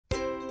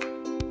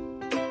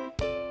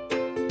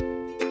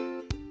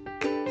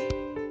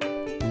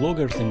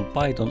Loggers in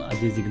Python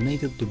are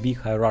designated to be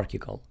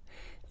hierarchical.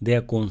 They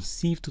are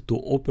conceived to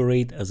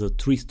operate as a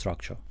tree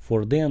structure.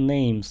 For their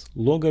names,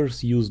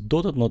 loggers use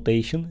dotted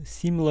notation,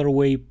 similar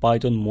way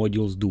Python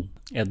modules do.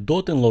 A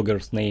dot in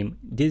logger's name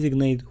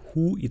designates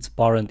who its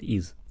parent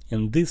is.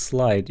 In this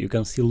slide, you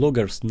can see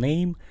logger's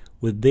name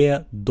with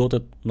their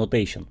dotted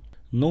notation.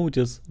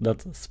 Notice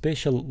that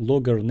special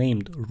logger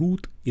named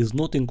root is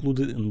not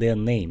included in their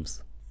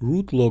names.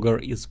 Root logger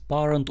is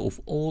parent of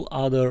all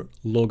other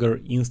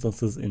logger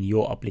instances in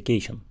your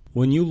application.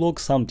 When you log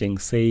something,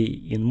 say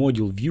in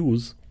module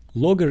views,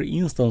 logger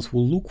instance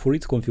will look for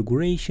its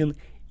configuration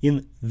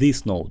in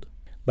this node.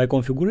 By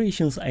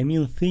configurations, I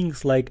mean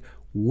things like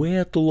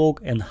where to log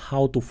and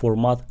how to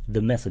format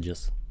the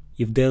messages.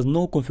 If there's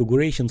no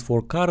configurations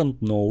for current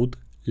node,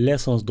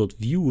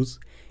 lessons.views,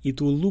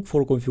 it will look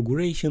for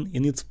configuration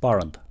in its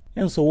parent,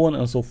 and so on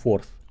and so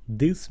forth.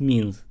 This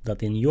means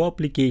that in your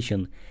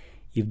application,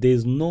 if there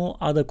is no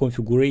other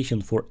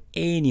configuration for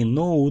any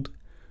node,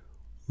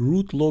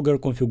 root logger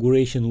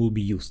configuration will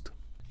be used.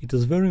 It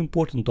is very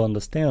important to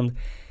understand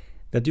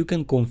that you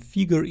can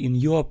configure in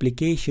your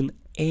application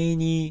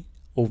any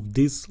of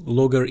these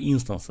logger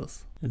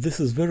instances. This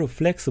is very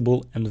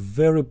flexible and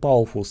very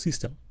powerful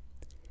system.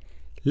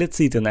 Let's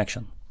see it in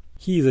action.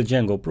 Here is a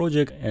Django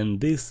project and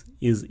this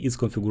is its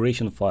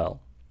configuration file.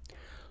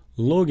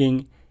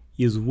 Logging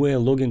is where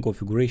logging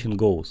configuration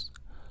goes.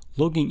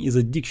 Logging is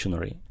a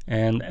dictionary,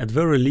 and at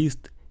very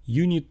least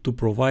you need to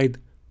provide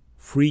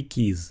three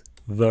keys: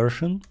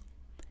 version,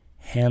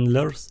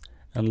 handlers,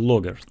 and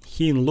loggers.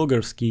 Here in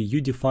loggers key you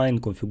define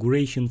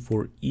configuration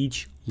for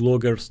each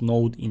loggers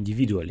node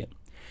individually.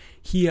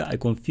 Here I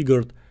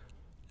configured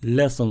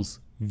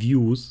lessons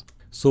views,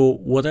 so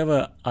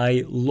whatever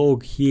I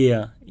log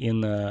here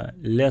in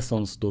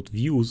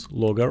lessons.views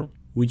logger,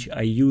 which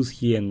I use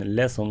here in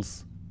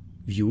lessons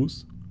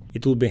views,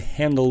 it will be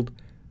handled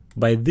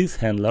by this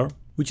handler,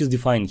 which is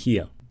defined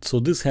here. So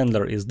this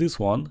handler is this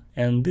one,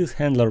 and this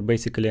handler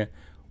basically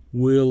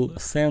will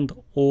send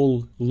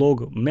all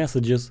log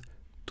messages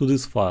to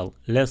this file,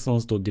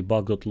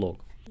 lessons.debug.log.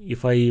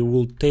 If I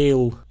will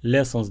tail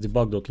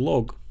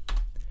lessons.debug.log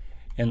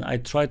and I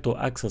try to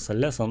access a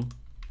lesson,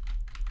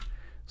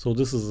 so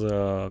this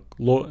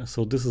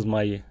is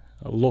my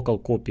local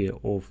copy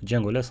of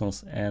Django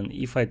lessons, and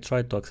if I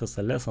try to access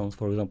a lesson,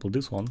 for example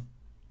this one,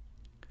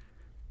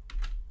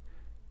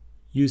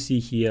 you see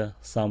here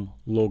some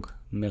log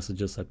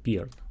messages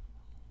appeared.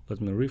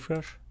 Let me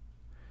refresh.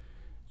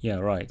 Yeah,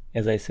 right.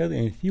 As I said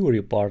in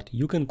theory part,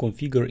 you can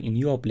configure in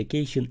your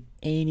application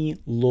any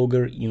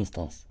logger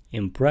instance.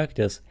 In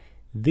practice,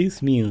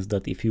 this means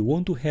that if you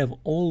want to have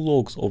all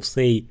logs of,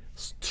 say,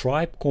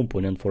 Stripe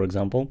component, for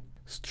example,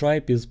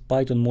 Stripe is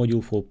Python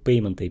module for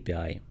payment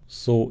API.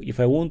 So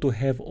if I want to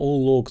have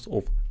all logs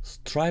of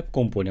Stripe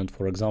component,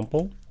 for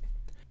example,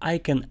 I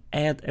can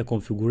add a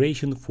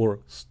configuration for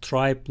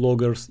Stripe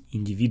loggers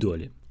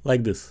individually,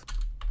 like this.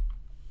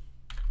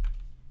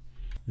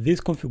 This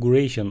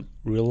configuration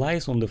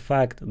relies on the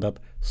fact that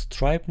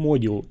Stripe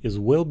module is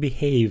well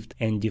behaved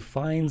and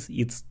defines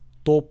its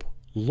top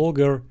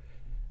logger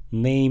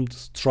named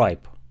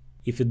Stripe.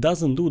 If it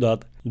doesn't do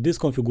that, this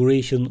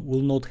configuration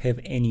will not have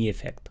any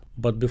effect.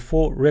 But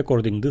before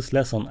recording this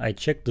lesson, I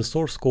checked the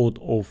source code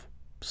of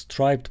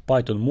Striped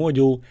Python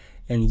module,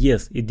 and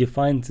yes, it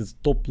defines its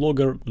top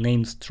logger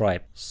named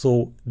Stripe.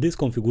 So this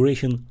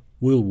configuration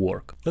will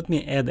work. Let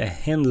me add a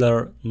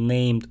handler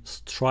named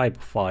Stripe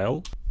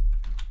file,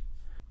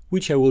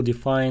 which I will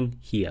define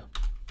here.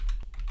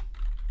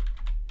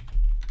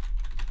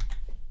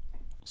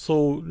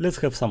 So let's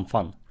have some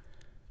fun.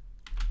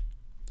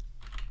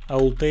 I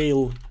will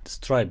tail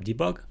Stripe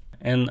debug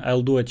and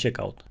I'll do a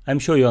checkout. I'm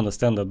sure you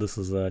understand that this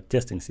is a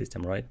testing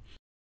system, right?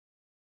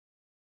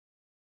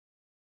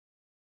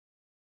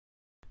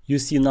 You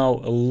see now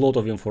a lot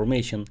of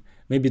information.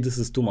 Maybe this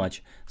is too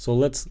much. So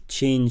let's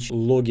change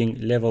logging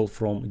level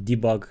from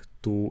debug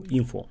to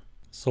info.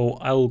 So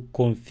I'll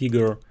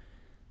configure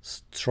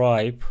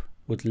Stripe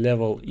with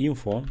level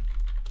info,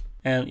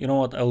 and you know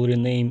what, I'll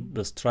rename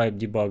the Stripe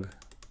debug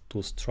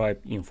to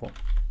Stripe info.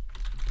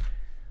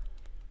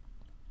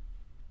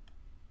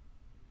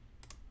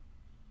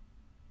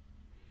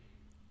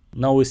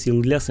 Now we see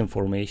less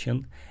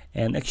information,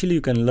 and actually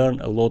you can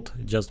learn a lot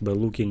just by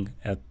looking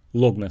at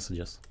log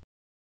messages.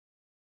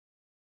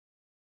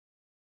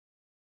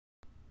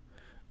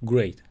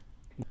 Great.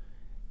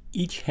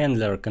 Each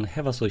handler can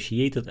have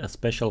associated a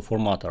special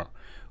formatter,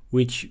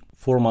 which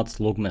formats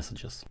log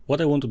messages.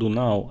 What I want to do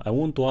now, I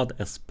want to add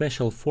a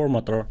special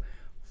formatter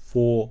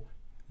for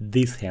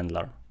this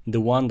handler,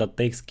 the one that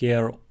takes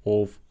care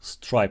of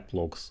Stripe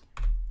logs.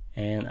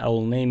 And I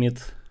will name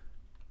it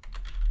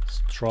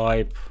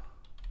Stripe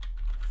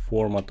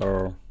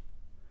formatter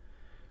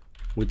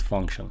with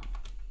function.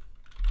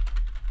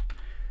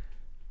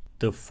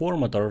 The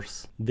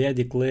formatters, they are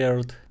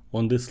declared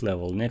on this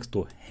level next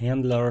to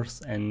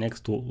handlers and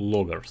next to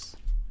loggers.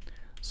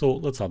 So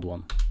let's add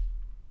one.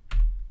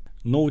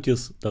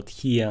 Notice that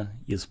here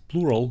is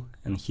plural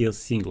and here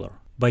singular.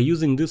 By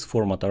using this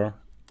formatter,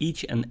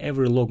 each and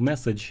every log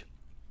message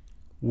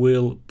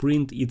will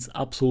print its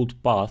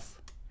absolute path,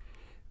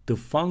 the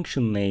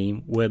function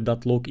name where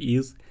that log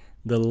is,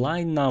 the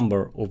line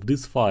number of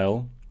this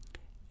file,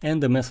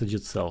 and the message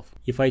itself.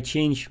 If I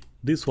change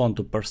this one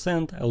to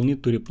 %, I'll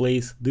need to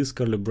replace these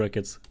curly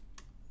brackets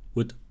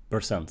with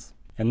 %.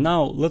 And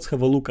now let's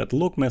have a look at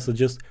log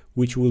messages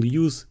which will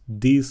use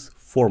this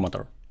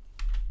formatter.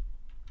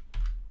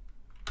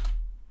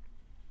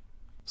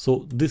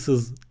 So this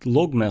is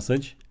log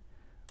message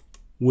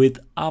with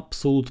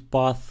absolute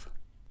path,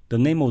 the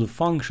name of the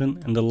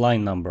function and the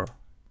line number,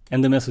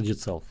 and the message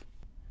itself.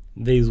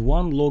 There is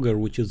one logger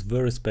which is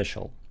very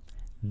special.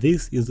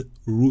 This is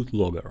root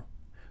logger.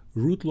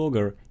 Root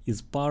logger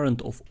is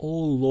parent of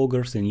all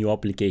loggers in your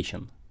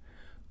application.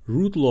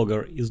 Root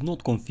logger is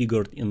not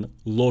configured in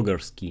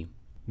loggers key.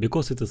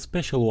 Because it's a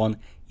special one,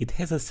 it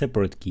has a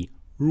separate key,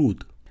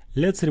 root.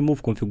 Let's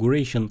remove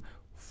configuration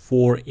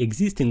for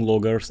existing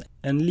loggers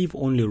and leave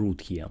only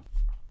root here.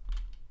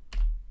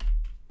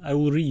 I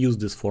will reuse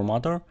this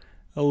formatter.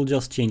 I will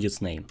just change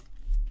its name.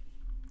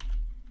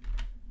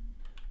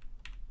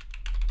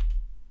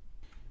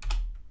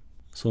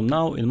 So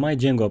now in my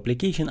Django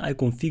application I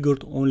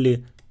configured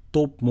only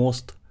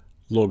topmost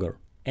logger,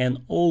 and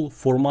all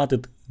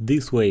formatted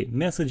this way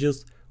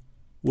messages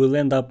will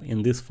end up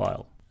in this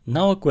file.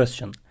 Now a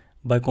question: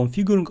 by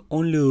configuring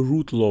only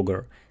root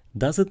logger,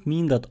 does it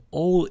mean that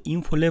all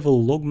info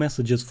level log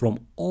messages from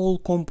all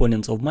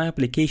components of my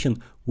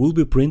application will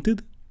be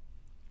printed?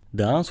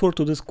 The answer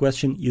to this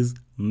question is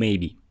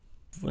maybe.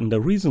 And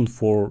the reason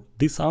for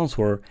this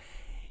answer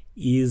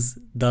is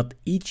that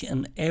each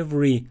and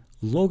every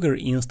logger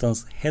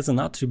instance has an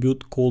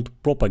attribute called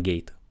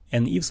propagate.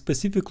 And if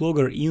specific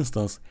logger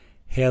instance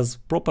has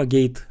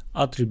propagate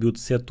attribute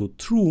set to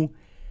true,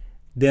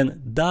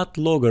 then that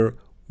logger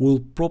will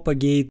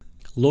propagate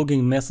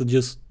logging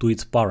messages to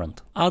its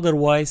parent.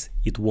 Otherwise,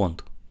 it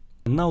won't.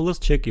 And now let's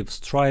check if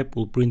Stripe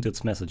will print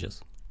its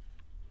messages.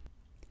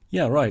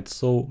 Yeah, right,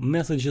 so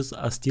messages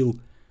are still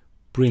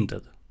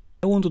printed.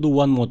 I want to do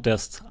one more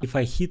test. If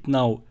I hit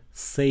now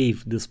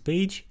save this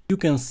page, you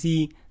can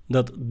see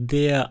that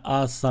there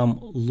are some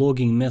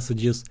logging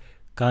messages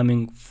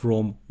coming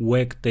from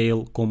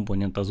wagtail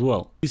component as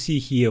well. You see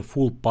here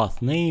full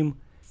path name,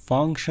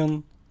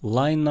 function,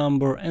 line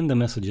number, and the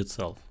message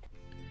itself.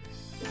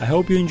 I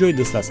hope you enjoyed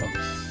this lesson.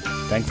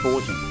 Thanks for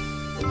watching.